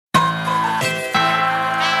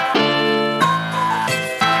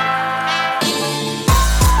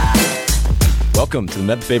Welcome to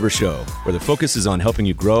the Meb Faber Show, where the focus is on helping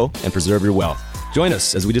you grow and preserve your wealth. Join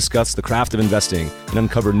us as we discuss the craft of investing and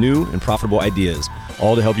uncover new and profitable ideas,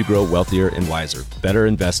 all to help you grow wealthier and wiser. Better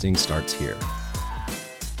investing starts here.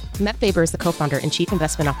 Meb Faber is the co-founder and chief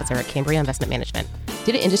investment officer at Cambria Investment Management.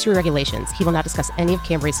 Due to industry regulations, he will not discuss any of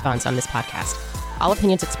Cambria's funds on this podcast. All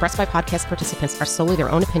opinions expressed by podcast participants are solely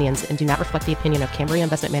their own opinions and do not reflect the opinion of Cambria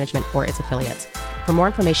Investment Management or its affiliates. For more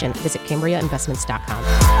information, visit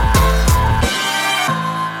CambriaInvestments.com.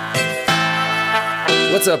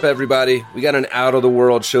 What's up, everybody? We got an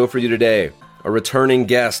out-of-the-world show for you today. A returning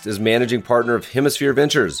guest is managing partner of Hemisphere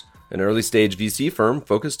Ventures, an early-stage VC firm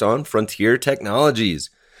focused on frontier technologies.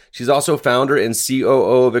 She's also founder and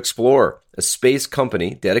COO of Xplore, a space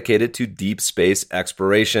company dedicated to deep space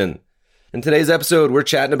exploration. In today's episode, we're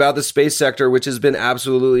chatting about the space sector, which has been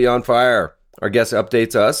absolutely on fire. Our guest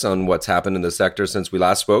updates us on what's happened in the sector since we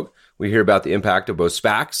last spoke. We hear about the impact of both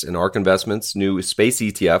SPACs and ARK Investments' new space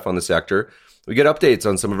ETF on the sector. We get updates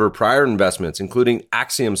on some of her prior investments, including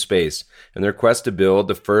Axiom Space and their quest to build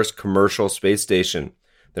the first commercial space station.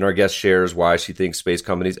 Then our guest shares why she thinks space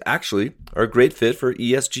companies actually are a great fit for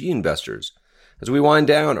ESG investors. As we wind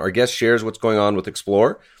down, our guest shares what's going on with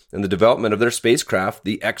Xplore and the development of their spacecraft,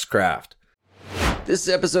 the X-Craft. This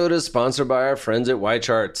episode is sponsored by our friends at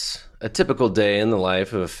YCharts. A typical day in the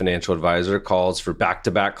life of a financial advisor calls for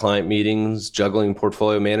back-to-back client meetings, juggling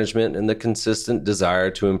portfolio management, and the consistent desire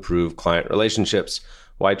to improve client relationships.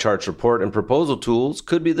 YCharts report and proposal tools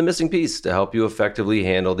could be the missing piece to help you effectively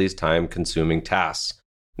handle these time-consuming tasks.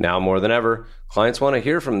 Now more than ever, clients want to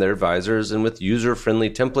hear from their advisors, and with user-friendly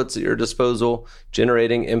templates at your disposal,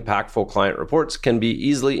 generating impactful client reports can be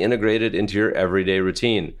easily integrated into your everyday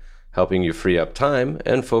routine, helping you free up time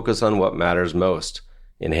and focus on what matters most,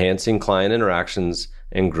 enhancing client interactions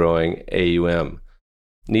and growing AUM.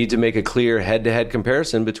 Need to make a clear head-to-head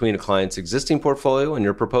comparison between a client's existing portfolio and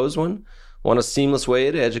your proposed one? Want a seamless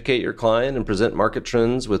way to educate your client and present market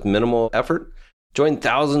trends with minimal effort? Join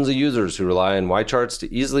thousands of users who rely on YCharts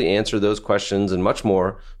to easily answer those questions and much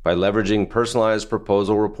more by leveraging personalized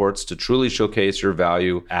proposal reports to truly showcase your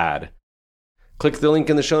value add. Click the link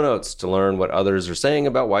in the show notes to learn what others are saying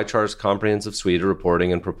about YChart's comprehensive suite of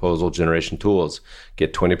reporting and proposal generation tools.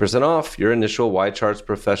 Get 20% off your initial YCharts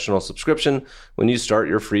professional subscription when you start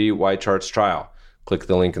your free YCharts trial. Click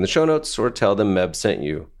the link in the show notes or tell them Meb sent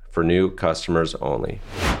you, for new customers only.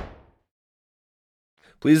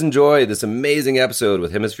 Please enjoy this amazing episode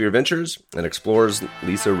with Hemisphere Ventures and Xplore's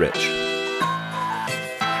Lisa Rich.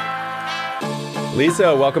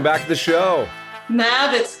 Lisa, welcome back to the show.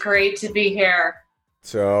 Meb, it's great to be here.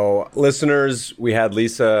 So, listeners, we had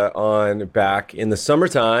Lisa on back in the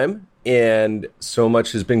summertime, and so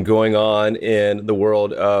much has been going on in the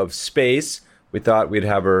world of space. We thought we'd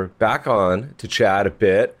have her back on to chat a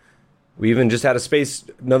bit. We even just had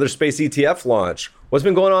another space ETF launch. What's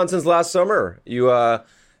been going on since last summer? You got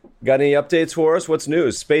any updates for us? What's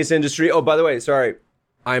new? Space industry. Oh, by the way, sorry.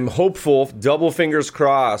 I'm hopeful, double fingers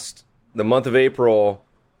crossed, the month of April.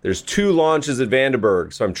 There's 2 launches at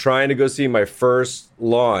Vandenberg, so I'm trying to go see my first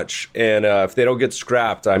launch. And if they don't get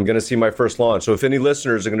scrapped, I'm going to see my first launch. So if any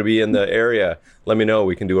listeners are going to be in the area, let me know.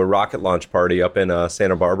 We can do a rocket launch party up in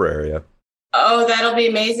Santa Barbara area. Oh, that'll be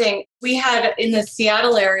amazing. We had in the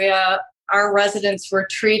Seattle area, our residents were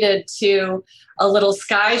treated to a little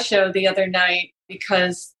sky show the other night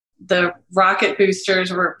because the rocket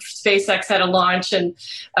boosters were, SpaceX had a launch, and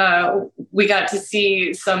we got to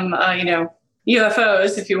see some,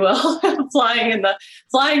 UFOs, if you will, flying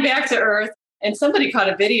back to Earth. And somebody caught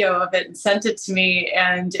a video of it and sent it to me,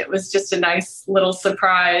 and it was just a nice little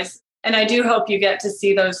surprise. And I do hope you get to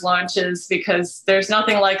see those launches because there's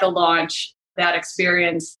nothing like a launch. That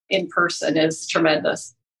experience in person is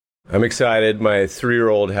tremendous. I'm excited. My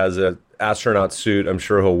 3-year-old has an astronaut suit I'm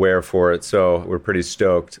sure he'll wear for it, so we're pretty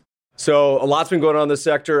stoked. So a lot's been going on in the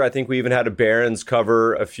sector. I think we even had a Barron's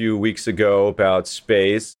cover a few weeks ago about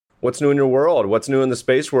space. What's new in your world? What's new in the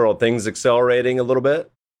space world? Things accelerating a little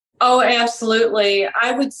bit? Oh, absolutely.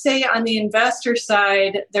 I would say on the investor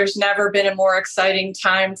side, there's never been a more exciting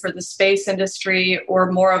time for the space industry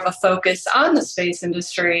or more of a focus on the space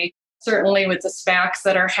industry. Certainly with the SPACs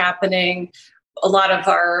that are happening, a lot of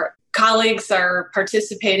our colleagues are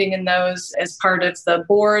participating in those as part of the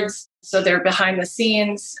boards. So they're behind the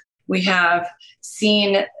scenes. We have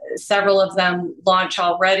seen several of them launch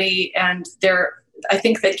already. And I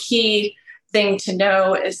think the key thing to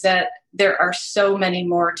know is that there are so many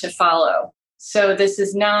more to follow. So this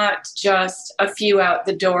is not just a few out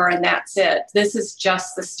the door and that's it. This is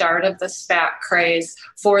just the start of the SPAC craze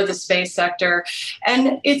for the space sector.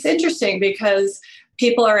 And it's interesting because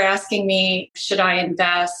people are asking me, should I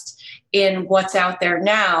invest in what's out there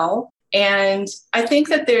now? And I think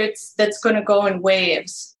that that's going to go in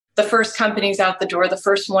waves. The first companies out the door, the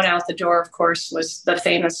first one out the door, of course, was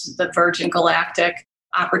the Virgin Galactic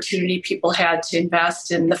opportunity people had to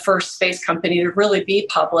invest in the first space company to really be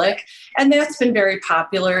public. And that's been very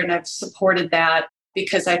popular. And I've supported that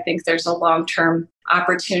because I think there's a long-term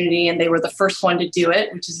opportunity and they were the first one to do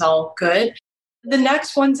it, which is all good. The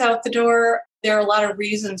next ones out the door, there are a lot of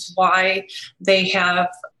reasons why they have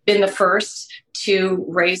been the first to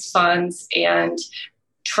raise funds and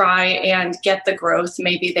try and get the growth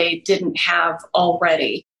maybe they didn't have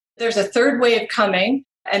already. There's a third wave coming,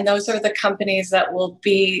 and those are the companies that will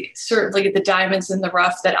be certainly the diamonds in the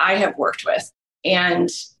rough that I have worked with. And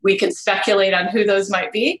we can speculate on who those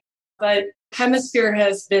might be, but Hemisphere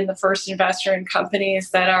has been the first investor in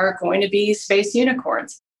companies that are going to be space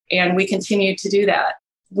unicorns, and we continue to do that.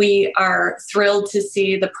 We are thrilled to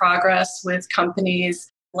see the progress with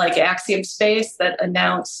companies like Axiom Space that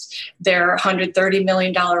announced their $130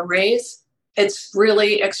 million raise. It's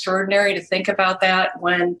really extraordinary to think about that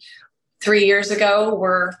when 3 years ago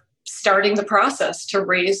we're starting the process to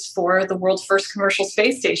raise for the world's first commercial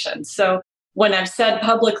space station. So when I've said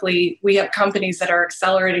publicly, we have companies that are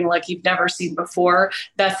accelerating like you've never seen before,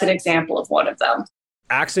 that's an example of one of them.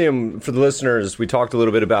 Axiom, for the listeners, we talked a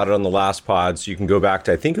little bit about it on the last pod, so you can go back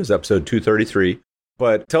to, I think it was episode 233.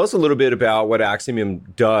 But tell us a little bit about what Axiom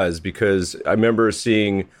does, because I remember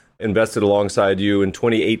seeing invested alongside you in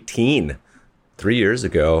 2018, 3 years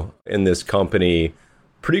ago, in this company.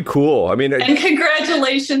 Pretty cool. I mean, and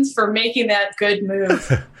congratulations for making that good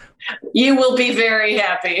move. You will be very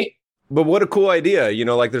happy. But what a cool idea. You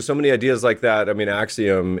know, like there's so many ideas like that. I mean,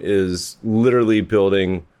 Axiom is literally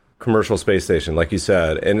building commercial space station, like you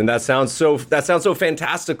said. And that sounds so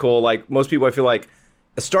fantastical. Like most people, I feel like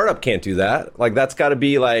a startup can't do that. Like that's got to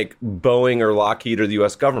be like Boeing or Lockheed or the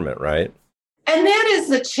US government, right? And that is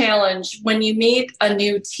the challenge when you meet a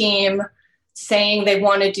new team saying they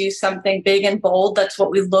want to do something big and bold. That's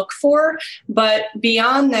what we look for. But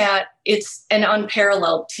beyond that, it's an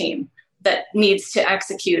unparalleled team that needs to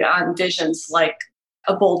execute on visions like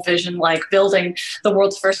a bold vision like building the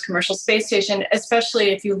world's first commercial space station, especially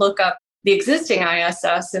if you look up the existing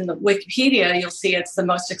ISS in the Wikipedia, you'll see it's the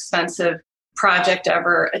most expensive project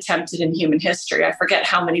ever attempted in human history. I forget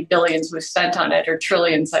how many billions we've spent on it or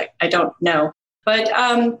trillions. I don't know. But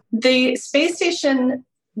the space station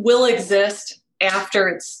will exist after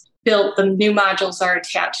it's built. The new modules are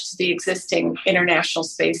attached to the existing International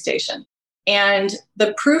Space Station. And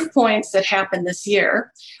the proof points that happened this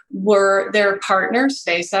year were their partner,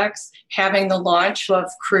 SpaceX, having the launch of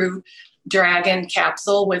Crew Dragon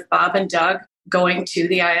capsule with Bob and Doug going to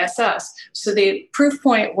the ISS. So the proof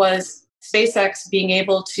point was SpaceX being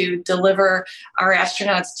able to deliver our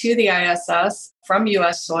astronauts to the ISS from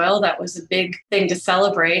U.S. soil. That was a big thing to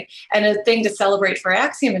celebrate, and a thing to celebrate for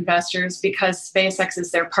Axiom investors because SpaceX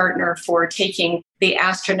is their partner for taking the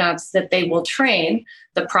astronauts that they will train,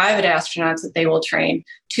 the private astronauts that they will train,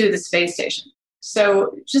 to the space station.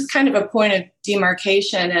 So just kind of a point of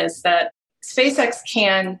demarcation is that SpaceX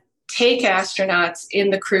can take astronauts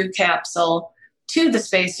in the Crew capsule to the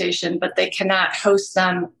space station, but they cannot host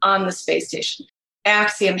them on the space station.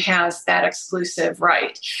 Axiom has that exclusive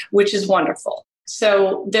right, which is wonderful.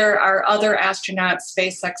 So there are other astronauts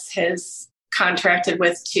SpaceX has contracted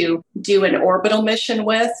with to do an orbital mission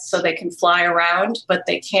with, so they can fly around, but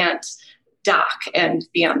they can't dock and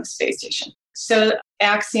be on the space station. So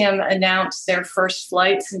Axiom announced their first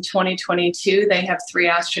flights in 2022. They have 3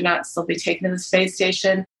 astronauts they'll be taken to the space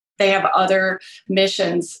station. They have other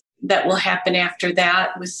missions that will happen after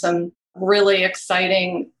that with some really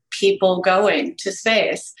exciting people going to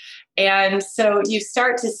space. And so you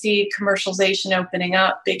start to see commercialization opening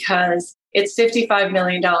up because it's $55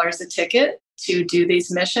 million a ticket to do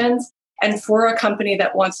these missions. And for a company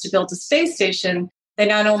that wants to build a space station, they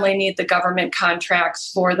not only need the government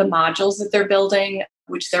contracts for the modules that they're building,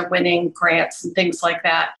 which they're winning grants and things like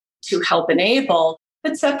that to help enable,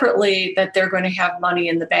 but separately that they're going to have money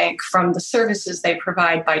in the bank from the services they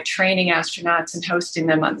provide by training astronauts and hosting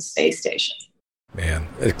them on the space station. Man,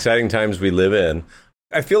 exciting times we live in.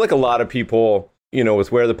 I feel like a lot of people, you know,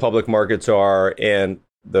 with where the public markets are and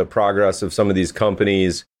the progress of some of these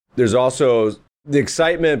companies, there's also the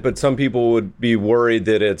excitement, but some people would be worried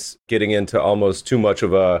that it's getting into almost too much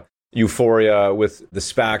of a euphoria with the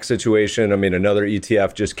SPAC situation. I mean, another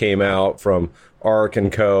ETF just came out from ARK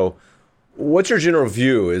and Co. What's your general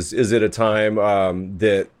view? Is it a time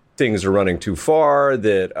that things are running too far,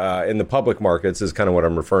 that in the public markets is kind of what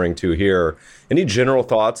I'm referring to here? Any general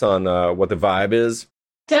thoughts on what the vibe is?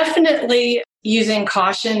 Definitely. using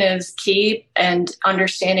caution is key, and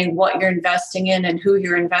understanding what you're investing in and who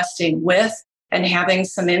you're investing with and having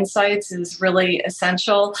some insights is really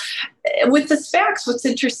essential. With the SPACs, what's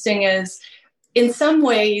interesting is in some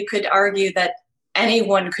way you could argue that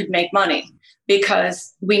anyone could make money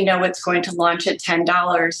because we know it's going to launch at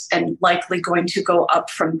 $10 and likely going to go up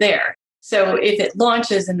from there. So if it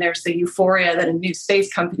launches and there's the euphoria that a new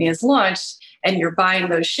space company has launched and you're buying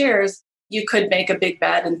those shares, you could make a big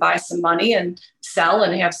bet and buy some money and sell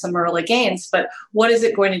and have some early gains. But what is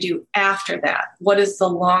it going to do after that? What is the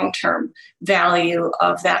long-term value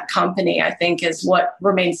of that company, I think, is what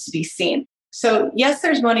remains to be seen. So yes,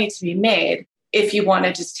 there's money to be made if you want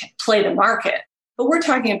to just play the market. But we're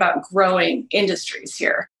talking about growing industries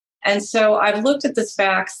here. And so I've looked at the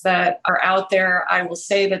SPACs that are out there. I will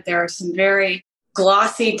say that there are some very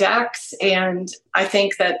glossy decks. And I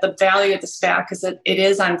think that the value of the SPAC is that it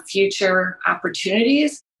is on future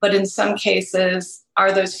opportunities. But in some cases,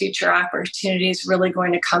 are those future opportunities really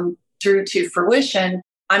going to come through to fruition?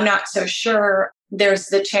 I'm not so sure. There's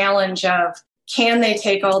the challenge of, can they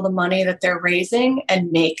take all the money that they're raising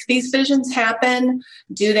and make these visions happen?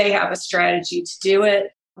 Do they have a strategy to do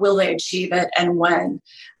it? Will they achieve it, and when?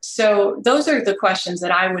 So those are the questions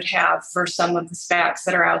that I would have for some of the SPACs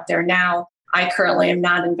that are out there now. I currently am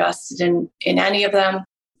not invested in any of them.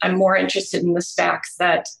 I'm more interested in the SPACs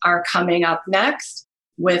that are coming up next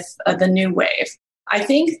with the new wave. I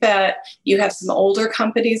think that you have some older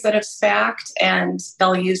companies that have SPACed and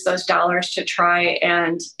they'll use those dollars to try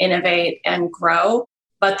and innovate and grow.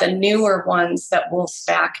 But the newer ones that will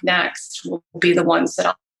SPAC next will be the ones that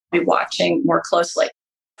I'll be watching more closely.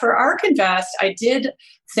 For ARK Invest, I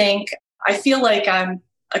feel like I'm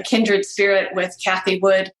a kindred spirit with Kathy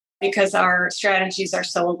Wood because our strategies are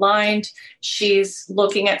so aligned. She's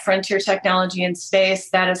looking at frontier technology in space.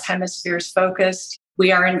 That is Hemisphere's focus.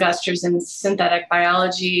 We are investors in synthetic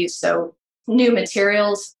biology, so new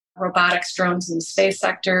materials, robotics, drones in the space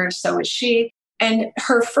sector. So is she. And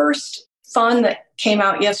her first fund that came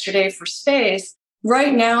out yesterday for space,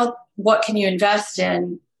 right now, what can you invest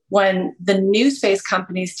in when the new space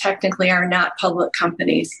companies technically are not public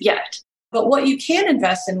companies yet? But what you can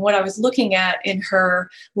invest in, what I was looking at in her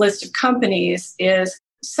list of companies, is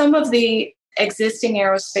some of the existing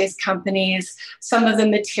aerospace companies, some of the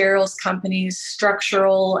materials companies,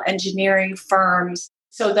 structural engineering firms,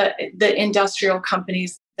 so that the industrial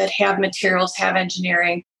companies that have materials, have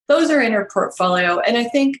engineering, those are in her portfolio. And I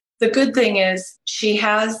think the good thing is she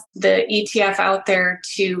has the ETF out there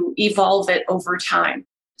to evolve it over time.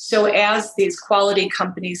 So as these quality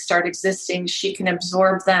companies start existing, she can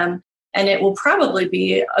absorb them, and it will probably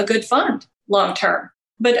be a good fund long term.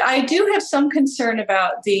 But I do have some concern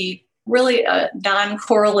about the really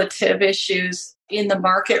non-correlative issues in the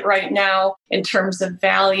market right now in terms of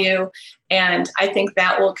value. And I think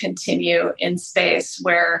that will continue in space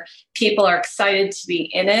where people are excited to be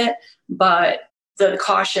in it. But the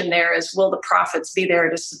caution there is, will the profits be there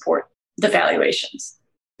to support the valuations?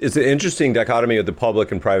 It's an interesting dichotomy of the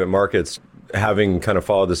public and private markets. Having kind of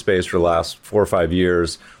followed the space for the last 4 or 5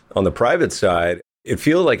 years, on the private side, it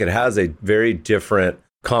feels like it has a very different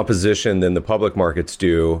composition than the public markets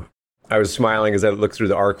do. I was smiling as I looked through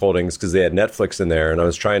the ARK holdings because they had Netflix in there, and I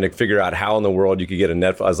was trying to figure out how in the world you could get a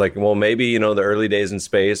Netflix. I was like, well, maybe, the early days in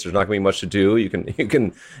space, there's not going to be much to do. You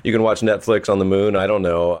can watch Netflix on the moon. I don't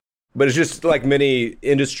know. But it's just like many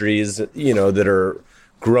industries, that are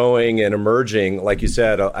growing and emerging. Like you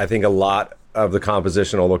said, I think a lot of the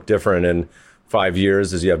composition will look different in 5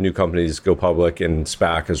 years as you have new companies go public and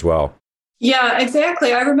SPAC as well. Yeah,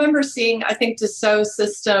 exactly. I remember seeing, I think, Dassault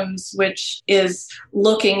Systems, which is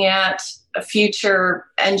looking at future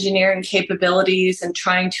engineering capabilities and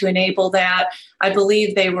trying to enable that. I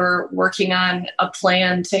believe they were working on a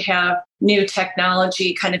plan to have new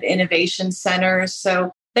technology kind of innovation centers.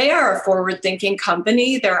 So they are a forward-thinking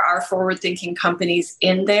company. There are forward-thinking companies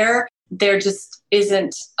in there. There just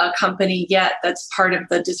isn't a company yet that's part of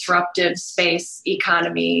the disruptive space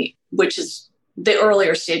economy, which is the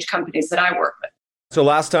earlier stage companies that I work with. So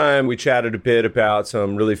last time we chatted a bit about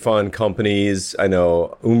some really fun companies. I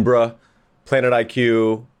know Umbra, Planet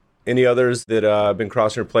IQ, any others that have been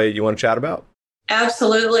crossing your plate you want to chat about?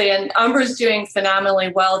 Absolutely. And Umbra's doing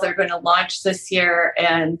phenomenally well. They're going to launch this year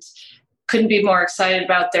and couldn't be more excited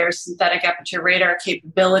about their synthetic aperture radar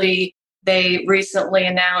capability. They recently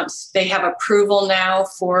announced they have approval now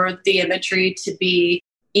for the imagery to be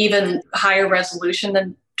even higher resolution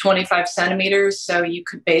than 25 centimeters. So you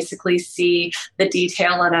could basically see the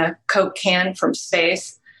detail on a Coke can from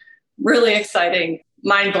space. Really exciting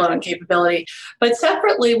mind-blowing capability. But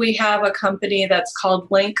separately, we have a company that's called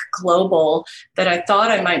Link Global that I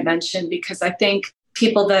thought I might mention because I think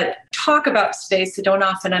people that talk about space they don't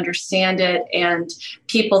often understand it, and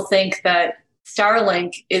people think that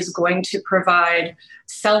Starlink is going to provide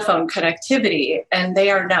cell phone connectivity, and they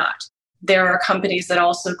are not. There are companies that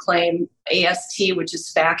also claim AST, which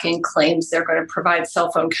is backing, claims they're going to provide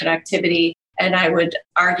cell phone connectivity. And I would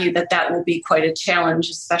argue that that will be quite a challenge,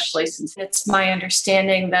 especially since it's my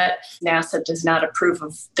understanding that NASA does not approve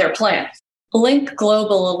of their plan. Link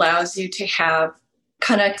Global allows you to have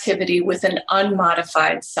connectivity with an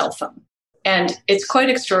unmodified cell phone. And it's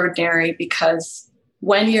quite extraordinary because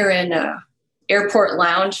when you're in a airport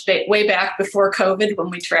lounge, way back before COVID, when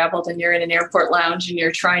we traveled and you're in an airport lounge and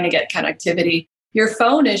you're trying to get connectivity, your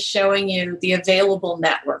phone is showing you the available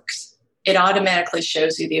networks. It automatically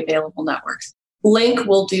shows you the available networks. Link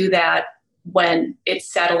will do that when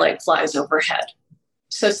its satellite flies overhead.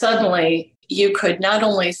 So suddenly you could not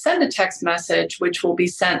only send a text message, which will be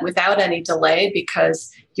sent without any delay because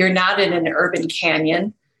you're not in an urban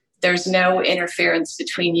canyon. There's no interference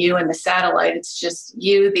between you and the satellite. It's just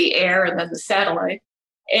you, the air, and then the satellite.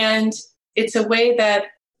 And it's a way that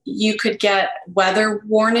you could get weather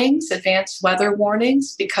warnings, advanced weather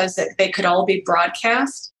warnings, because they could all be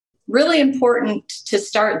broadcast. Really important to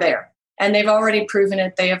start there. And they've already proven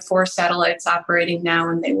it. They have 4 satellites operating now,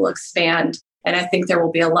 and they will expand. And I think there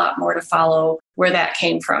will be a lot more to follow where that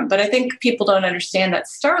came from. But I think people don't understand that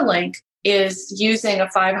Starlink is using a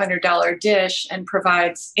 $500 dish and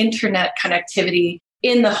provides internet connectivity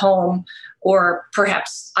in the home or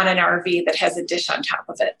perhaps on an RV that has a dish on top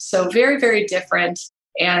of it. So very, very different.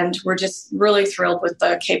 And we're just really thrilled with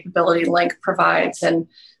the capability Link provides. And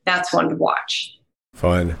that's one to watch.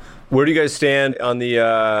 Fun. Where do you guys stand on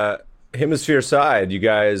the Hemisphere side? You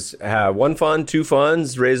guys have 1 fund, 2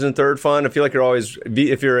 funds, raising a 3rd fund. I feel like you're always,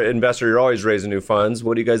 if you're an investor, you're always raising new funds.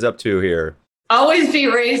 What are you guys up to here? Always be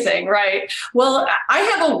raising, right? Well, I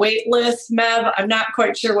have a wait list, Meb. I'm not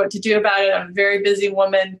quite sure what to do about it. I'm a very busy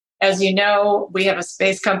woman. As you know, we have a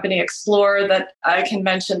space company, Xplore, that I can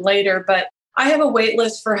mention later, but I have a wait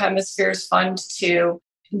list for Hemisphere's Fund 2.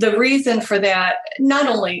 The reason for that, not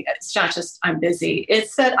only, it's not just I'm busy,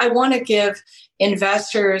 it's that I want to give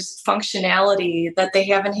investors functionality that they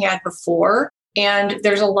haven't had before. And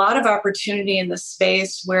there's a lot of opportunity in the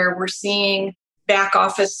space where we're seeing back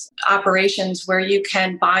office operations where you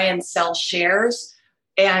can buy and sell shares.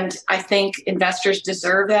 And I think investors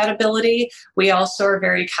deserve that ability. We also are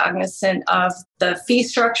very cognizant of the fee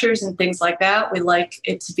structures and things like that. We like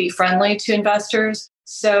it to be friendly to investors.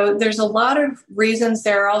 So there's a lot of reasons.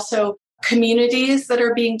 There are also communities that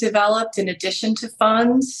are being developed in addition to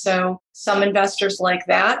funds. So some investors like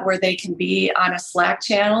that, where they can be on a Slack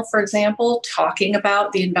channel, for example, talking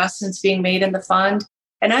about the investments being made in the fund.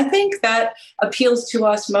 And I think that appeals to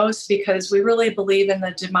us most because we really believe in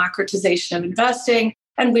the democratization of investing,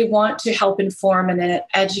 and we want to help inform and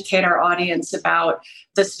educate our audience about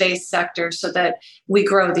the space sector so that we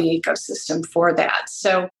grow the ecosystem for that.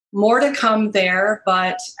 So more to come there,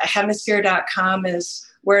 but hemisphere.com is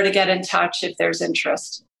where to get in touch if there's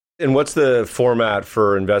interest. And what's the format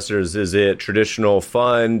for investors? Is it traditional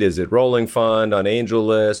fund? Is it rolling fund on Angel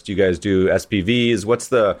List? You guys do SPVs? What's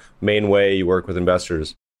the main way you work with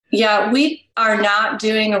investors? Yeah, we are not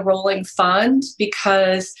doing a rolling fund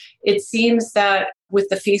because it seems that with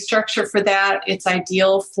the fee structure for that, it's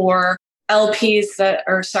ideal for LPs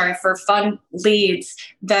for fund leads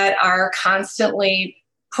that are constantly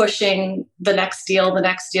pushing the next deal, the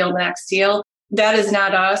next deal, the next deal. That is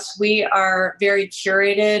not us. We are very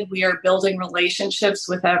curated. We are building relationships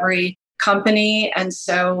with every company. And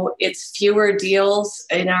so it's fewer deals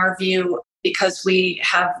in our view because we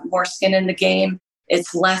have more skin in the game.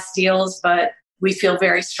 It's less deals, but we feel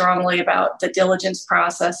very strongly about the diligence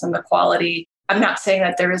process and the quality. I'm not saying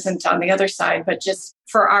that there isn't on the other side, but just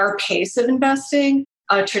for our pace of investing,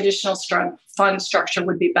 a traditional fund structure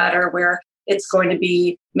would be better where it's going to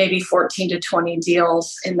be maybe 14 to 20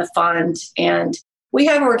 deals in the fund. And we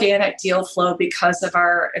have organic deal flow because of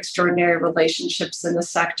our extraordinary relationships in the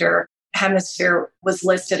sector. Hemisphere was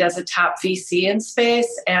listed as a top VC in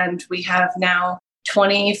space, and we have now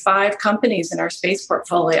 25 companies in our space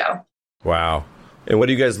portfolio. Wow. And what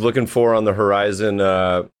are you guys looking for on the horizon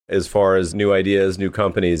as far as new ideas, new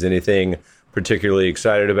companies? Anything particularly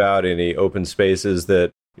excited about? Any open spaces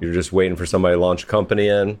that you're just waiting for somebody to launch a company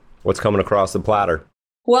in? What's coming across the platter?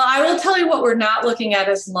 Well, I will tell you what we're not looking at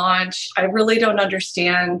as launch. I really don't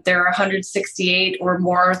understand. There are 168 or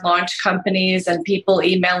more launch companies and people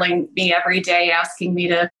emailing me every day asking me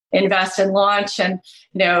to invest in launch. And,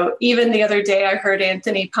 even the other day I heard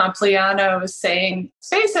Anthony Pompliano saying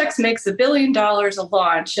SpaceX makes $1 billion a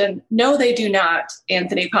launch. And no, they do not,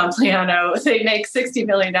 Anthony Pompliano. They make $60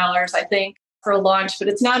 million, I think, for a launch, but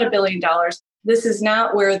it's not $1 billion. This is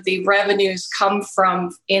not where the revenues come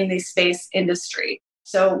from in the space industry.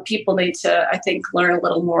 So people need to, I think, learn a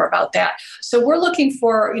little more about that. So we're looking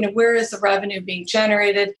for, where is the revenue being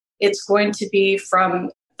generated? It's going to be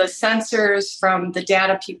from the sensors, from the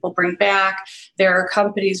data people bring back. There are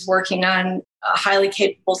companies working on highly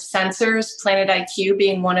capable sensors, Planet IQ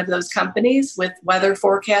being one of those companies with weather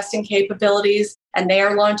forecasting capabilities, and they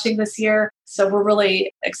are launching this year. So we're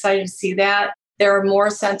really excited to see that. There are more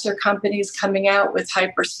sensor companies coming out with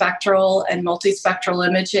hyperspectral and multispectral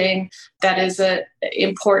imaging. That is an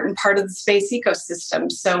important part of the space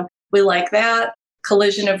ecosystem. So we like that.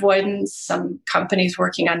 Collision avoidance, some companies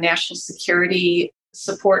working on national security,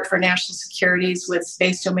 support for national securities with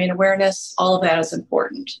space domain awareness. All of that is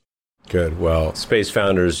important. Good. Well, space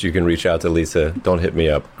founders, you can reach out to Lisa. Don't hit me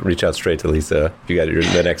up. Reach out straight to Lisa if you got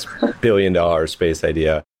the next $1 billion space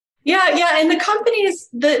idea. Yeah. And the companies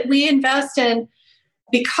that we invest in,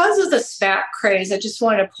 because of the SPAC craze, I just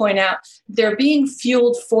want to point out, they're being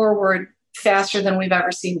fueled forward faster than we've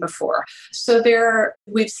ever seen before. So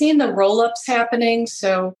we've seen the roll-ups happening.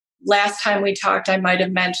 So last time we talked, I might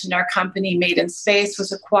have mentioned our company Made in Space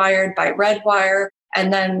was acquired by Redwire.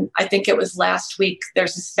 And then I think it was last week,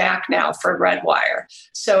 there's a SPAC now for Redwire.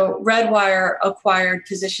 So Redwire acquired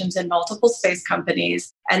positions in multiple space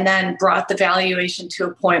companies and then brought the valuation to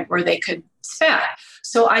a point where they could SPAC.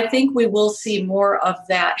 So I think we will see more of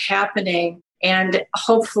that happening and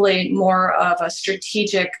hopefully more of a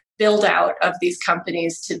strategic build out of these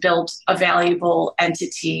companies to build a valuable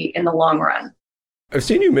entity in the long run. I've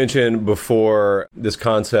seen you mention before this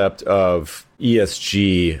concept of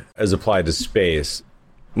ESG as applied to space.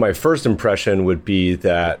 My first impression would be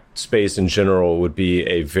that space in general would be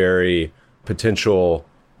a very potential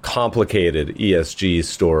complicated ESG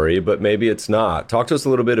story, but maybe it's not. Talk to us a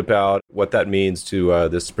little bit about what that means to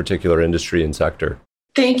this particular industry and sector.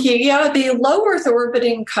 Thank you. Yeah, the low Earth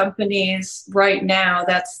orbiting companies right now,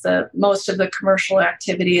 that's most of the commercial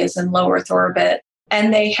activity is in low Earth orbit.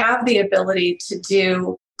 And they have the ability to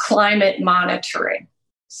do climate monitoring.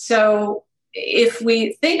 So if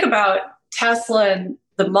we think about Tesla and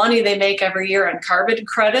the money they make every year on carbon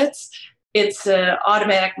credits, it's an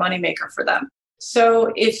automatic moneymaker for them.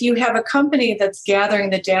 So if you have a company that's gathering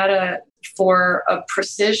the data for a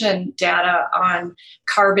precision data on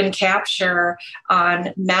carbon capture,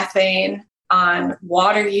 on methane, on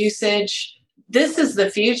water usage, this is the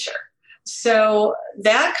future. So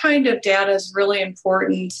that kind of data is really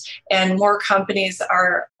important, and more companies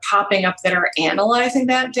are popping up that are analyzing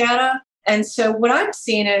that data. And so what I'm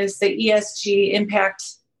seeing is the ESG impact,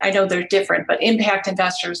 I know they're different, but impact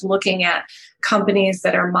investors looking at companies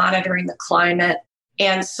that are monitoring the climate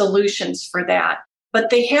and solutions for that.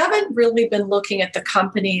 But they haven't really been looking at the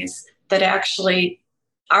companies that actually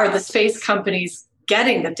are the space companies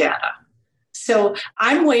getting the data. So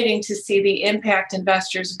I'm waiting to see the impact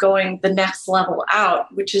investors going the next level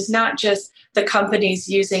out, which is not just the companies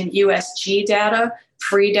using USG data,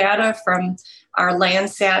 free data from our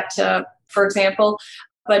Landsat, for example,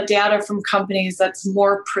 but data from companies that's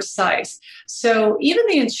more precise. So even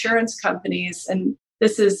the insurance companies, and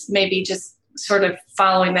this is maybe just sort of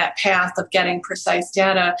following that path of getting precise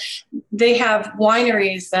data, they have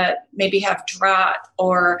wineries that maybe have drought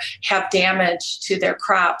or have damage to their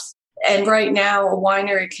crops. And right now, a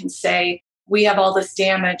winery can say, we have all this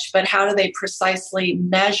damage, but how do they precisely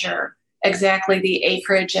measure exactly the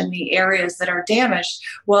acreage and the areas that are damaged?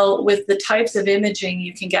 Well, with the types of imaging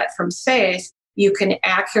you can get from space, you can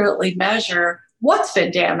accurately measure what's been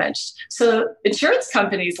damaged. So insurance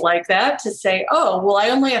companies like that to say, oh, well, I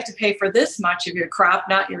only have to pay for this much of your crop,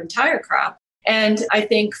 not your entire crop. And I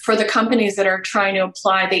think for the companies that are trying to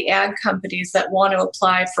apply, the ag companies that want to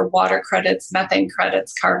apply for water credits, methane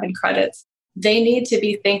credits, carbon credits, they need to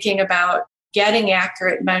be thinking about getting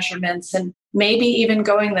accurate measurements and maybe even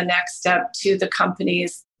going the next step to the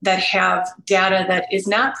companies that have data that is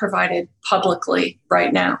not provided publicly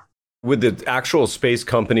right now. Would the actual space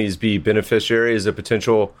companies be beneficiaries of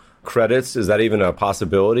potential credits? Is that even a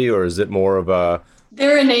possibility, or is it more of a...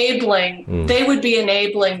 They're enabling. They would be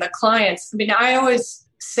enabling the clients. I mean, I always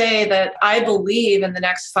say that I believe in the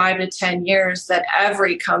next 5 to 10 years that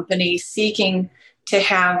every company seeking to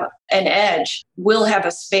have an edge will have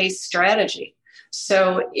a space strategy.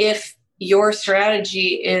 So if your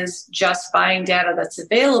strategy is just buying data that's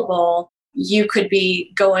available, you could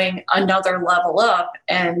be going another level up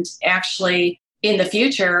and actually in the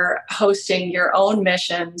future hosting your own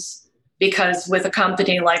missions. Because with a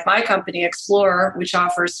company like my company, Xplore, which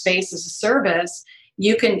offers space as a service,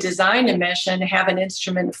 you can design a mission, have an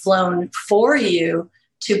instrument flown for you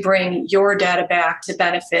to bring your data back to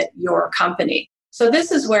benefit your company. So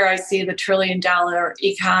this is where I see the $1 trillion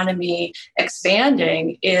economy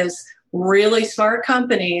expanding, is really smart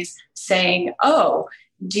companies saying, oh,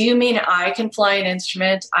 do you mean I can fly an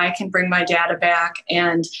instrument? I can bring my data back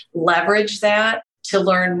and leverage that to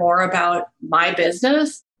learn more about my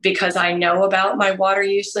business because I know about my water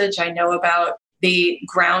usage. I know about the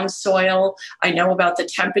ground soil. I know about the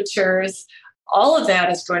temperatures. All of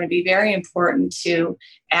that is going to be very important to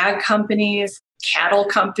ag companies, cattle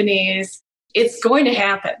companies. It's going to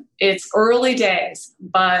happen. It's early days,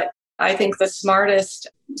 but I think the smartest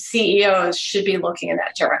CEOs should be looking in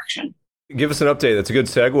that direction. Give us an update. That's a good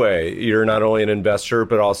segue. You're not only an investor,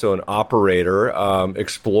 but also an operator.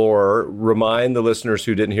 Xplore, remind the listeners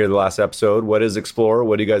who didn't hear the last episode, what is Xplore?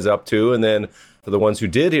 What are you guys up to? And then for the ones who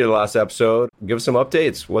did hear the last episode, give us some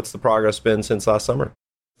updates. What's the progress been since last summer?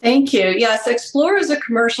 Thank you. Yes, Xplore is a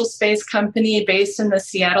commercial space company based in the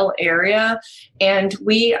Seattle area, and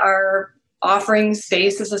we are offering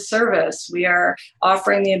space as a service. We are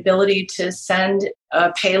offering the ability to send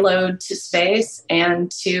a payload to space and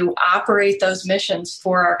to operate those missions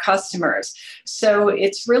for our customers. So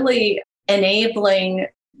it's really enabling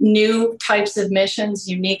new types of missions,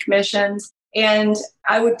 unique missions. And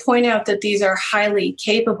I would point out that these are highly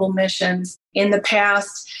capable missions. In the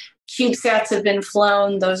past, CubeSats have been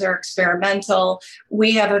flown. Those are experimental.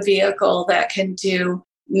 We have a vehicle that can do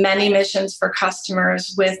many missions for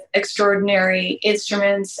customers with extraordinary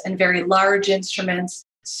instruments and very large instruments.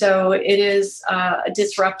 So it is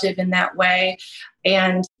disruptive in that way.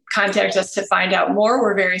 And contact us to find out more.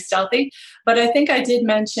 We're very stealthy. But I think I did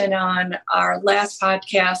mention on our last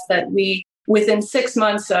podcast that we, within 6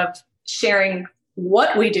 months of sharing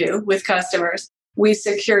what we do with customers, we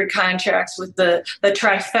secured contracts with the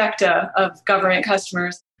trifecta of government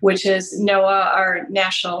customers, which is NOAA, our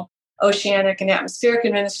National Oceanic and Atmospheric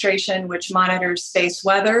Administration, which monitors space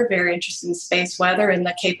weather, very interested in space weather and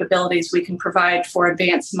the capabilities we can provide for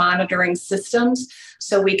advanced monitoring systems.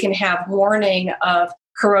 So we can have warning of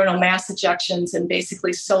coronal mass ejections and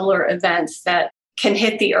basically solar events that can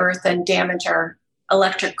hit the Earth and damage our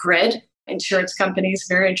electric grid. Insurance companies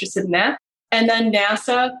very interested in that. And then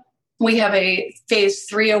NASA, we have a Phase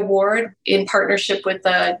 3 award in partnership with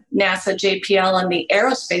the NASA JPL and the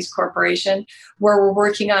Aerospace Corporation, where we're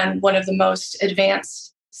working on one of the most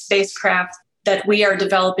advanced spacecraft that we are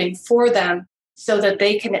developing for them so that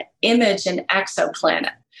they can image an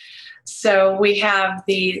exoplanet. So we have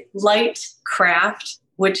the light craft,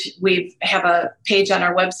 which we have a page on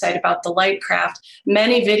our website about the light craft.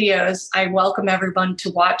 Many videos, I welcome everyone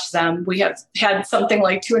to watch them. We have had something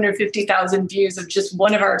like 250,000 views of just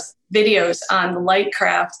one of our videos on the light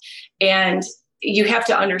craft. And you have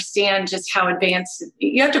to understand just how advanced,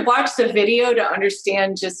 you have to watch the video to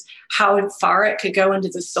understand just how far it could go into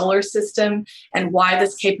the solar system and why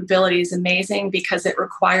this capability is amazing, because it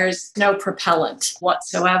requires no propellant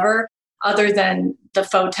whatsoever other than the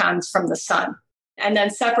photons from the sun. And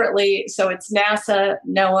then separately, so it's NASA,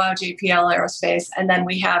 NOAA, JPL Aerospace, and then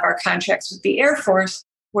we have our contracts with the Air Force,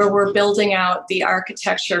 where we're building out the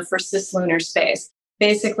architecture for cislunar space.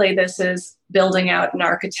 Basically, this is building out an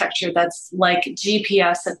architecture that's like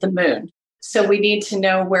GPS at the moon. So we need to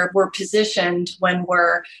know where we're positioned when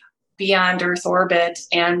we're beyond Earth orbit,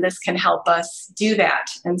 and this can help us do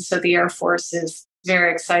that. And so the Air Force is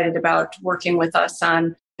very excited about working with us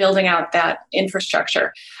on building out that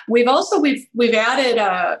infrastructure. We've added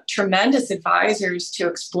tremendous advisors to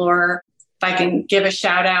Xplore. If I can give a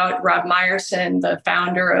shout out, Rob Meyerson, the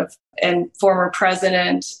founder of and former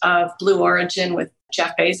president of Blue Origin with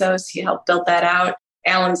Jeff Bezos. He helped build that out.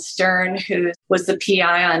 Alan Stern, who was the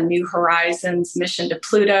PI on New Horizons' mission to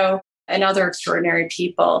Pluto, and other extraordinary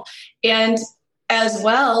people. And as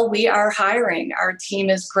well, we are hiring. Our team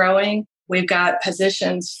is growing. We've got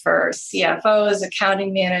positions for CFOs,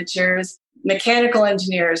 accounting managers, mechanical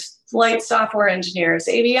engineers, flight software engineers,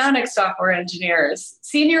 avionics software engineers,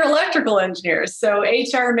 senior electrical engineers, so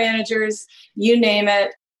HR managers, you name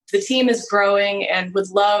it. The team is growing and would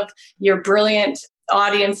love your brilliant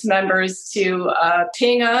audience members to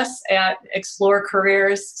ping us at Xplore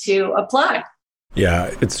Careers to apply.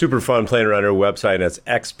 Yeah, it's super fun playing around our website. That's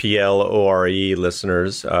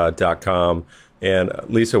xplorelisteners.com. And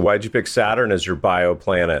Lisa, why'd you pick Saturn as your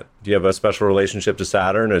bioplanet? Do you have a special relationship to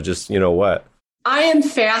Saturn or just, what? I am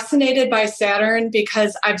fascinated by Saturn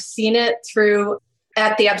because I've seen it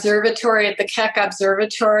at the observatory, at the Keck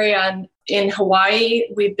Observatory in Hawaii.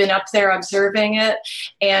 We've been up there observing it.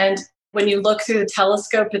 And when you look through the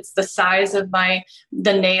telescope, it's the size of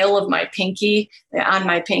the nail of my pinky, on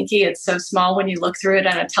my pinky. It's so small when you look through it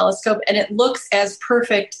on a telescope, and it looks as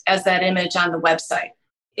perfect as that image on the website.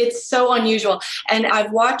 It's so unusual. And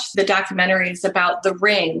I've watched the documentaries about the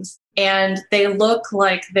rings, and they look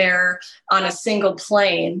like they're on a single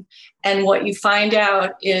plane. And what you find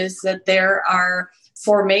out is that there are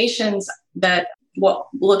formations that what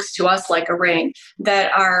looks to us like a ring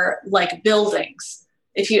that are like buildings.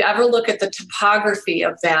 If you ever look at the topography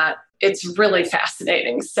of that, it's really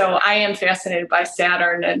fascinating. So I am fascinated by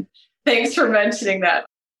Saturn, and thanks for mentioning that.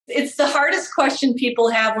 It's the hardest question people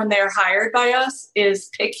have when they're hired by us is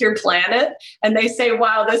pick your planet. And they say,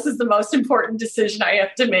 wow, this is the most important decision I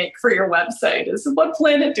have to make for your website is what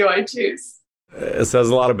planet do I choose? It says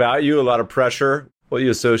a lot about you, a lot of pressure, what you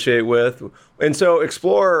associate with. And so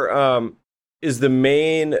Xplore is the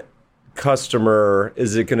main customer.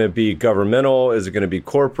 Is it going to be governmental? Is it going to be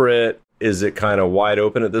corporate? Is it kind of wide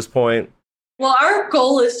open at this point? Well, our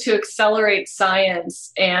goal is to accelerate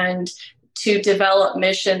science and to develop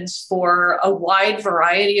missions for a wide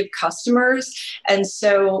variety of customers. And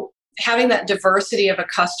so having that diversity of a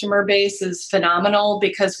customer base is phenomenal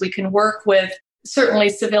because we can work with certainly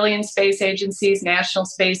civilian space agencies, national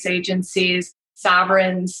space agencies,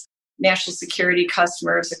 sovereigns, national security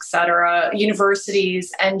customers, et cetera,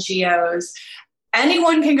 universities, NGOs.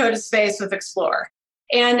 Anyone can go to space with Xplore.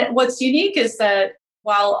 And what's unique is that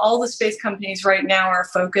while all the space companies right now are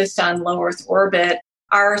focused on low Earth orbit,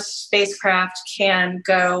 our spacecraft can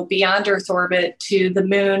go beyond Earth orbit to the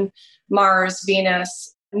moon, Mars,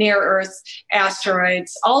 Venus, near Earth,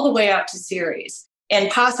 asteroids, all the way out to Ceres, and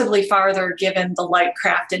possibly farther given the light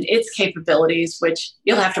craft and its capabilities, which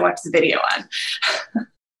you'll have to watch the video on.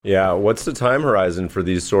 Yeah. What's the time horizon for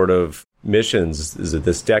these sort of missions? Is it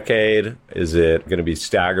this decade? Is it going to be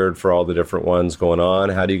staggered for all the different ones going on?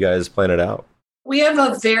 How do you guys plan it out? We have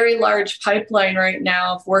a very large pipeline right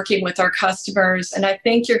now of working with our customers, and I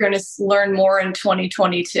think you're going to learn more in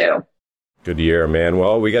 2022. Good year, man.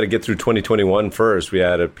 Well, we got to get through 2021 first. We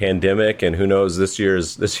had a pandemic, and who knows, this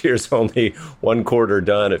year's only one quarter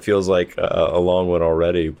done. It feels like a long one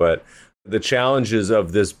already. But the challenges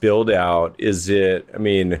of this build out,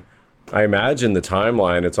 I imagine the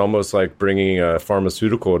timeline, it's almost like bringing a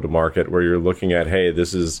pharmaceutical to market where you're looking at, hey,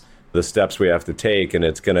 this is the steps we have to take, and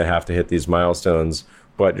it's going to have to hit these milestones,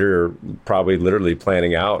 but you're probably literally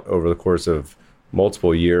planning out over the course of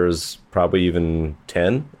multiple years, probably even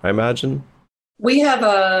 10, I imagine. We have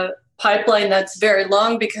a pipeline that's very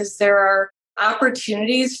long because there are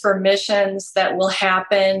opportunities for missions that will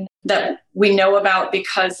happen that we know about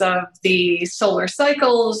because of the solar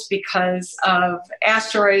cycles, because of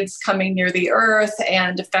asteroids coming near the Earth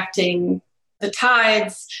and affecting the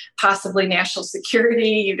tides, possibly national security,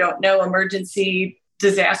 you don't know, emergency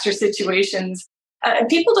disaster situations.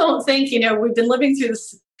 People don't think, we've been living through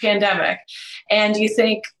this pandemic and you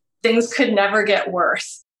think things could never get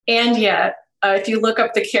worse. And yet, if you look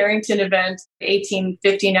up the Carrington event,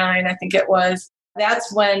 1859, I think it was,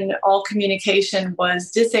 that's when all communication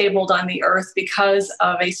was disabled on the Earth because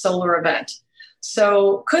of a solar event.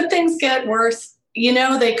 So could things get worse?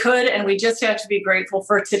 They could, and we just have to be grateful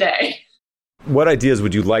for today. What ideas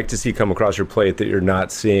would you like to see come across your plate that you're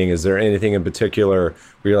not seeing? Is there anything in particular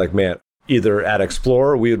where you're like, man, either at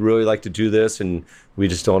Xplore, we would really like to do this and we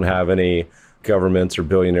just don't have any governments or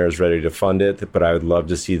billionaires ready to fund it, but I would love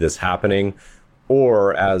to see this happening?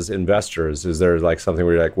 Or as investors, is there like something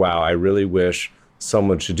where you're like, wow, I really wish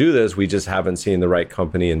someone should do this. We just haven't seen the right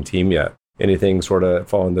company and team yet. Anything sort of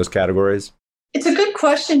fall in those categories? It's a good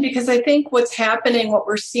question because I think what's happening, what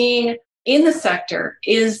we're seeing in the sector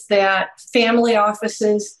is that family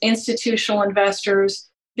offices, institutional investors,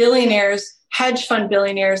 billionaires, hedge fund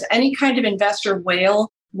billionaires, any kind of investor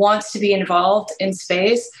whale wants to be involved in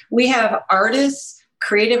space. We have artists,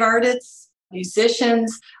 creative artists,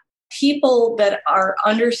 musicians, people that are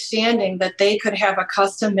understanding that they could have a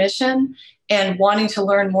custom mission and wanting to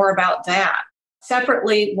learn more about that.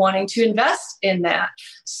 Separately, wanting to invest in that.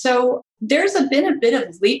 So there's been a bit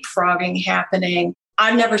of leapfrogging happening.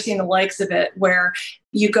 I've never seen the likes of it, where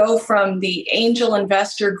you go from the angel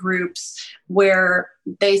investor groups where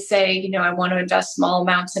they say, I want to invest small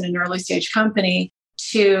amounts in an early stage company,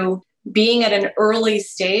 to being at an early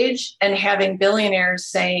stage and having billionaires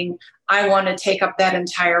saying, I want to take up that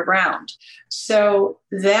entire round. So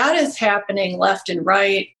that is happening left and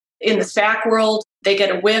right. in the SPAC world, they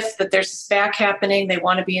get a whiff that there's a SPAC happening. They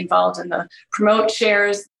want to be involved in the promote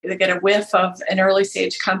shares. They get a whiff of an early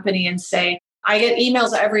stage company and say, I get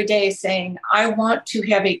emails every day saying, I want to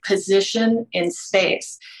have a position in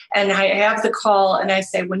space. And I have the call and I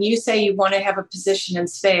say, when you say you want to have a position in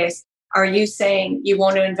space, are you saying you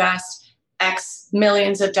want to invest X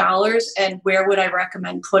millions of dollars? And where would I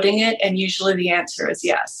recommend putting it? And usually the answer is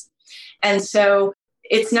yes. And so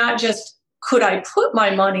it's not just, could I put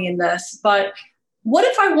my money in this? But what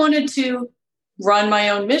if I wanted to run my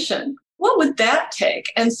own mission? What would that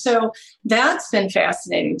take? And so that's been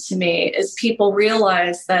fascinating to me, is people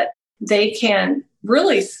realize that they can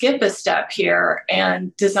really skip a step here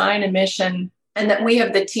and design a mission, and that we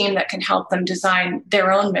have the team that can help them design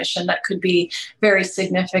their own mission that could be very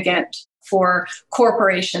significant for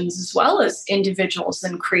corporations as well as individuals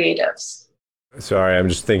and creatives. Sorry, I'm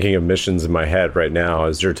just thinking of missions in my head right now.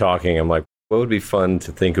 As you're talking, I'm like, what would be fun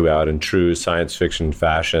to think about in true science fiction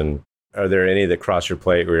fashion? Are there any that cross your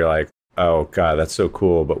plate where you're like, oh God, that's so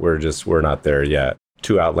cool, but we're not there yet?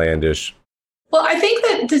 Too outlandish. Well, I think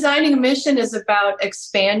that designing a mission is about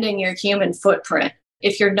expanding your human footprint.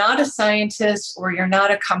 If you're not a scientist or you're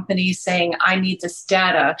not a company saying, I need this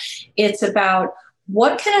data, it's about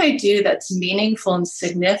what can I do that's meaningful and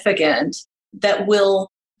significant that will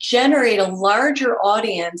generate a larger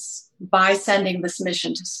audience by sending this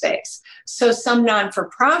mission to space. So some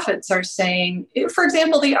non-for-profits are saying, for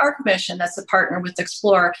example, the ARC mission, that's a partner with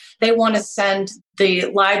Xplore, they want to send the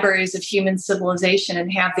libraries of human civilization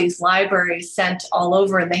and have these libraries sent all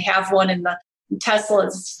over. And they have one in the Tesla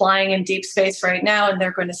is flying in deep space right now, and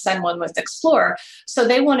they're going to send one with Xplore. So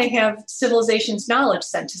they want to have civilization's knowledge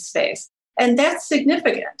sent to space. And that's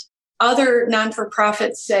significant. Other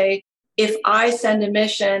non-for-profits say, if I send a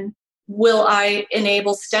mission, will I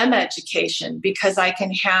enable STEM education? Because I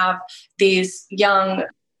can have these young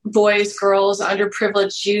boys, girls,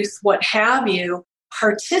 underprivileged youth, what have you,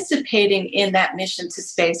 participating in that mission to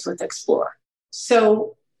space with Xplore.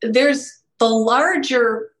 So there's the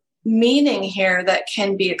larger meaning here that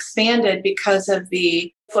can be expanded because of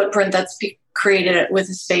the footprint that's created with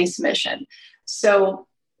a space mission. So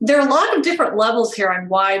there are a lot of different levels here on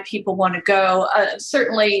why people want to go.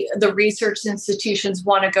 Certainly, the research institutions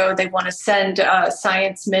want to go. They want to send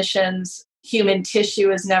science missions. Human tissue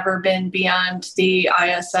has never been beyond the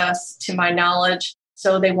ISS, to my knowledge.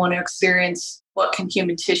 So they want to experience, what can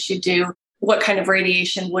human tissue do? What kind of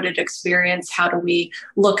radiation would it experience? How do we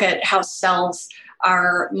look at how cells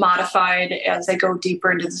are modified as they go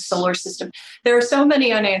deeper into the solar system? There are so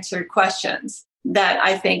many unanswered questions that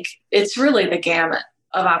I think it's really the gamut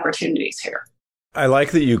of opportunities here. I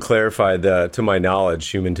like that you clarified that, to my knowledge,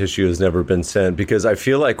 human tissue has never been sent, because I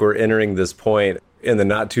feel like we're entering this point in the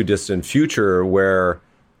not too distant future where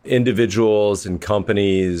individuals and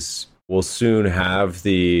companies will soon have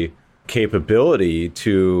the capability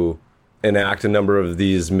to enact a number of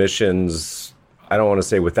these missions. I don't want to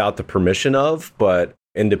say without the permission of, but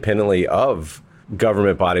independently of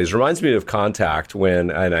government bodies. Reminds me of Contact,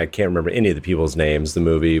 when, and I can't remember any of the people's names, the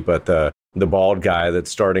movie, but the bald guy that's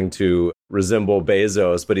starting to resemble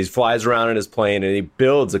Bezos, but he flies around in his plane and he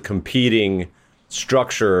builds a competing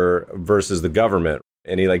structure versus the government.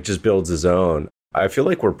 And he just builds his own. I feel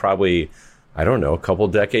like we're probably, I don't know, a couple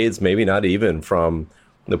decades, maybe not even, from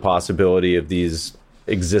the possibility of these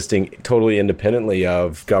existing totally independently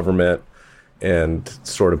of government and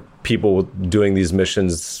sort of people doing these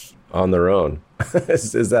missions on their own.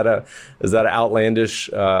 Is that an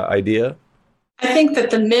outlandish idea? I think that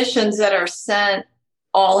the missions that are sent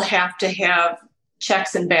all have to have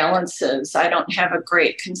checks and balances. I don't have a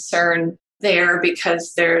great concern there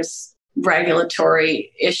because there's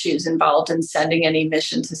regulatory issues involved in sending any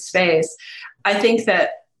mission to space. I think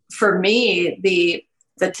that for me, the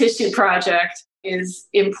Tissue Project is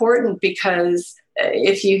important because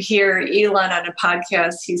if you hear Elon on a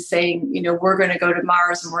podcast, he's saying, we're going to go to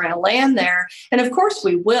Mars and we're going to land there. And of course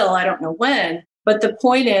we will. I don't know when. But the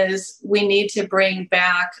point is, we need to bring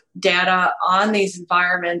back data on these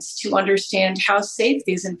environments to understand how safe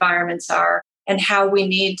these environments are and how we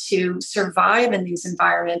need to survive in these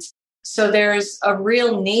environments. So there's a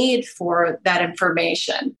real need for that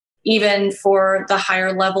information, even for the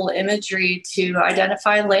higher level imagery to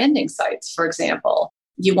identify landing sites, for example.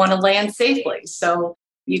 You want to land safely. So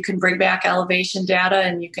you can bring back elevation data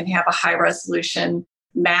and you can have a high resolution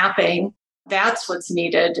mapping. That's what's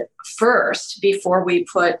needed first before we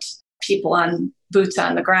put people on boots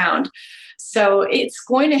on the ground. So it's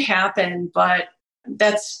going to happen, but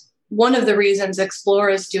that's one of the reasons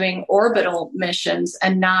Xplore is doing orbital missions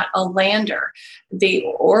and not a lander. The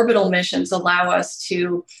orbital missions allow us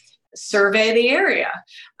to survey the area.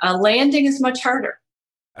 Landing is much harder.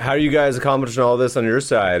 How are you guys accomplishing all this on your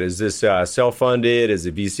side? Is this self-funded? Is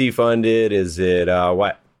it VC funded? Is it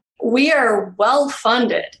what? We are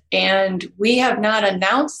well-funded, and we have not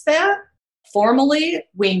announced that formally.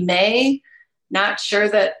 We may, not sure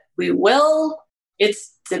that we will.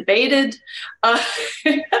 It's debated.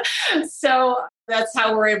 So that's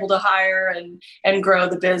how we're able to hire and grow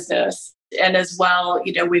the business. And as well,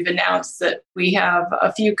 we've announced that we have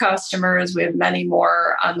a few customers. We have many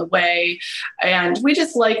more on the way. And we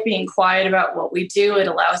just like being quiet about what we do. It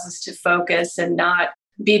allows us to focus and not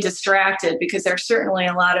be distracted, because there's certainly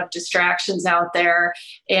a lot of distractions out there.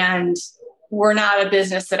 And we're not a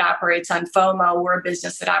business that operates on FOMO. We're a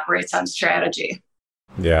business that operates on strategy.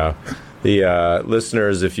 Yeah. The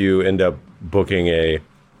listeners, if you end up booking a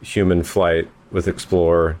human flight with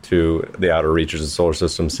Xplore to the outer reaches of the solar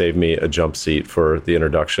system, save me a jump seat for the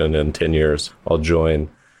introduction in 10 years. I'll join.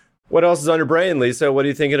 What else is on your brain, Lisa? What are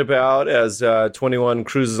you thinking about as 21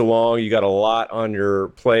 cruises along? You got a lot on your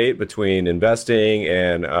plate between investing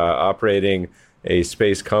and operating a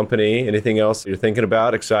space company. Anything else you're thinking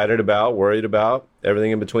about, excited about, worried about,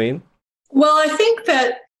 everything in between? Well, I think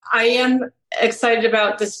that I am excited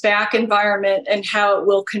about the SPAC environment and how it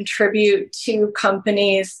will contribute to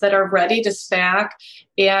companies that are ready to SPAC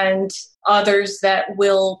and others that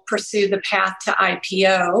will pursue the path to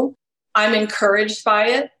IPO. I'm encouraged by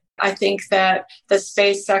it. I think that the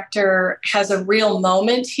space sector has a real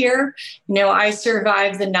moment here. I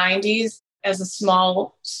survived the 90s as a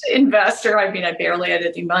small investor. I mean, I barely had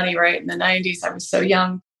any money, right? In the 90s, I was so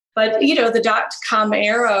young. But, the dot-com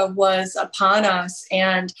era was upon us,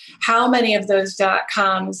 and how many of those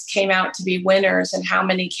dot-coms came out to be winners and how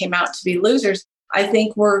many came out to be losers? I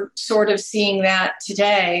think we're sort of seeing that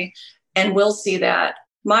today, and we'll see that.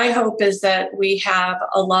 My hope is that we have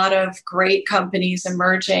a lot of great companies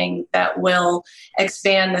emerging that will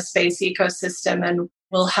expand the space ecosystem and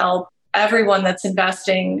will help everyone that's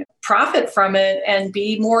investing profit from it and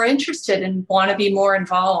be more interested and want to be more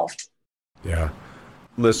involved. Yeah.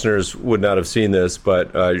 Listeners would not have seen this,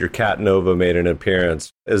 but your cat Nova made an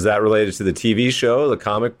appearance. Is that related to the TV show, the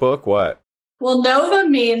comic book? What? Well, Nova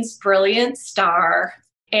means brilliant star,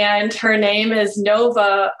 and her name is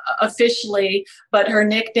Nova officially, but her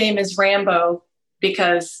nickname is Rambo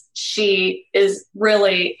because she is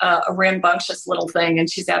really a rambunctious little thing, and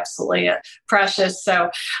she's absolutely precious.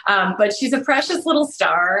 So, but she's a precious little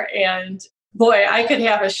star, and boy, I could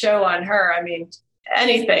have a show on her. I mean,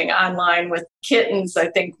 anything online with kittens, I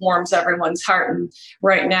think, warms everyone's heart. And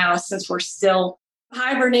right now, since we're still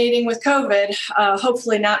hibernating with COVID,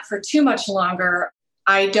 hopefully not for too much longer,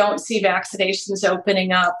 I don't see vaccinations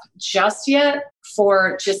opening up just yet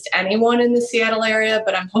for just anyone in the Seattle area,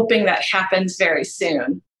 but I'm hoping that happens very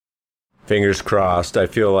soon. Fingers crossed. I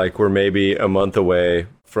feel like we're maybe a month away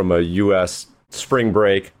from a U.S. spring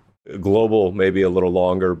break. Global, maybe a little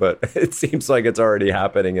longer, but it seems like it's already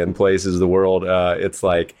happening in places of the world. It's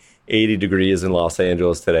like 80 degrees in Los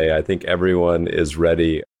Angeles today. I think everyone is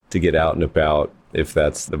ready to get out and about, if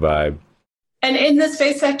that's the vibe. And in the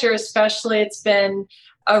space sector especially, it's been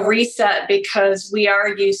a reset because we are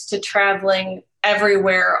used to traveling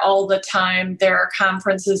everywhere all the time. There are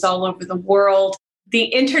conferences all over the world. The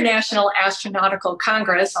International Astronautical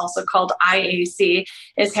Congress, also called IAC,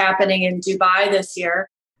 is happening in Dubai this year.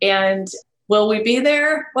 And will we be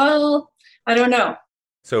there? Well, I don't know.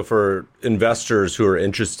 So for investors who are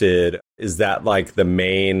interested, is that like the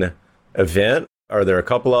main event? Are there a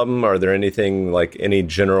couple of them? Are there anything like any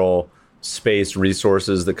general space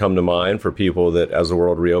resources that come to mind for people that as the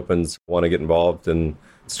world reopens want to get involved and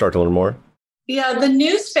start to learn more? Yeah, the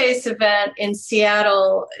New Space event in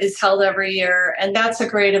Seattle is held every year. And that's a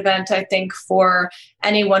great event, I think, for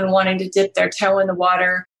anyone wanting to dip their toe in the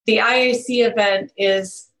water. The IAC event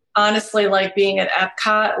is honestly like being at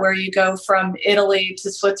Epcot, where you go from Italy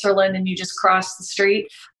to Switzerland and you just cross the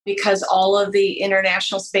street, because all of the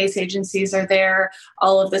international space agencies are there,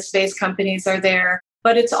 all of the space companies are there.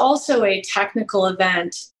 But it's also a technical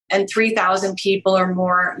event, and 3,000 people or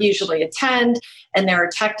more usually attend. And there are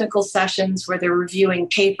technical sessions where they're reviewing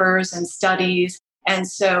papers and studies. And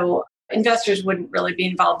so investors wouldn't really be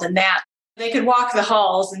involved in that. They could walk the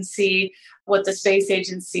halls and see what the space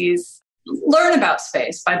agencies learn about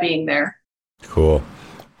space by being there. Cool.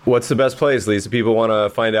 What's the best place, Lisa? People want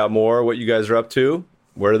to find out more what you guys are up to.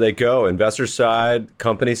 Where do they go? Investor side,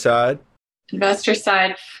 company side? Investor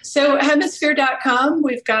side. So hemisphere.com,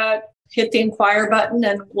 we've got hit the inquire button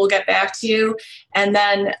and we'll get back to you. And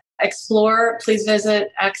then Xplore, please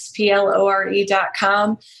visit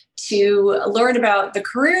xplore.com to learn about the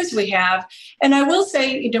careers we have. And I will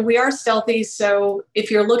say, we are stealthy. So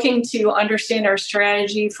if you're looking to understand our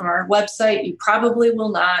strategy from our website, you probably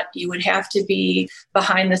will not. You would have to be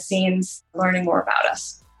behind the scenes learning more about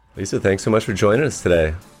us. Lisa, thanks so much for joining us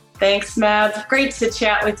today. Thanks, Mev. Great to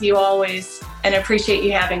chat with you always, and appreciate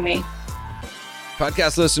you having me.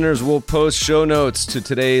 Podcast listeners will post show notes to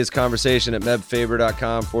today's conversation at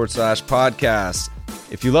mebfaber.com/podcast.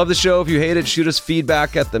 If you love the show, if you hate it, shoot us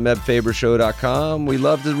feedback at themebfabershow.com. We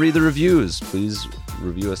love to read the reviews. Please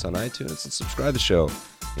review us on iTunes and subscribe to the show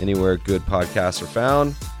anywhere good podcasts are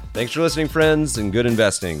found. Thanks for listening, friends, and good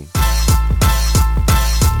investing.